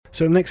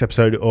So in the next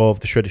episode of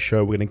The Shredder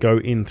Show, we're going to go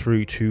in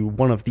through to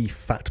one of the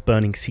fat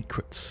burning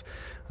secrets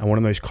and one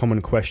of the most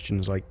common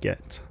questions I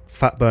get.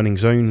 Fat burning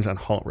zones and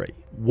heart rate.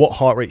 What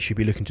heart rate should you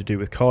be looking to do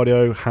with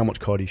cardio? How much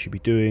cardio should you be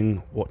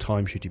doing? What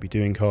time should you be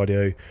doing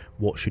cardio?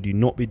 What should you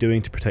not be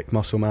doing to protect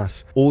muscle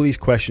mass? All these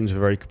questions are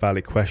very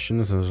valid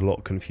questions, and there's a lot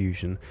of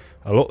confusion.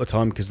 A lot of the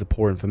time because of the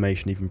poor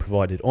information even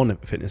provided on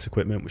fitness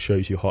equipment, which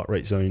shows you heart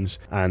rate zones.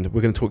 And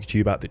we're going to talk to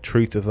you about the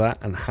truth of that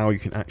and how you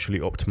can actually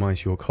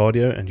optimize your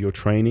cardio and your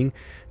training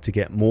to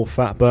get more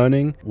fat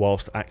burning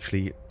whilst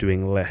actually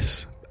doing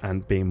less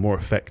and being more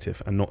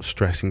effective and not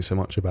stressing so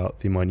much about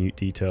the minute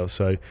details.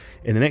 So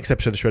in the next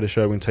episode of The Shredder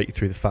Show, we're going to take you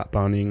through the fat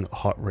burning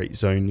heart rate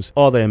zones.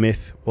 Are they a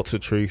myth? What's the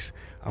truth?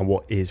 And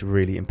what is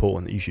really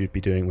important that you should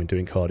be doing when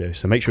doing cardio?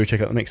 So make sure you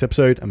check out the next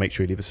episode and make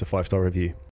sure you leave us a 5-star review.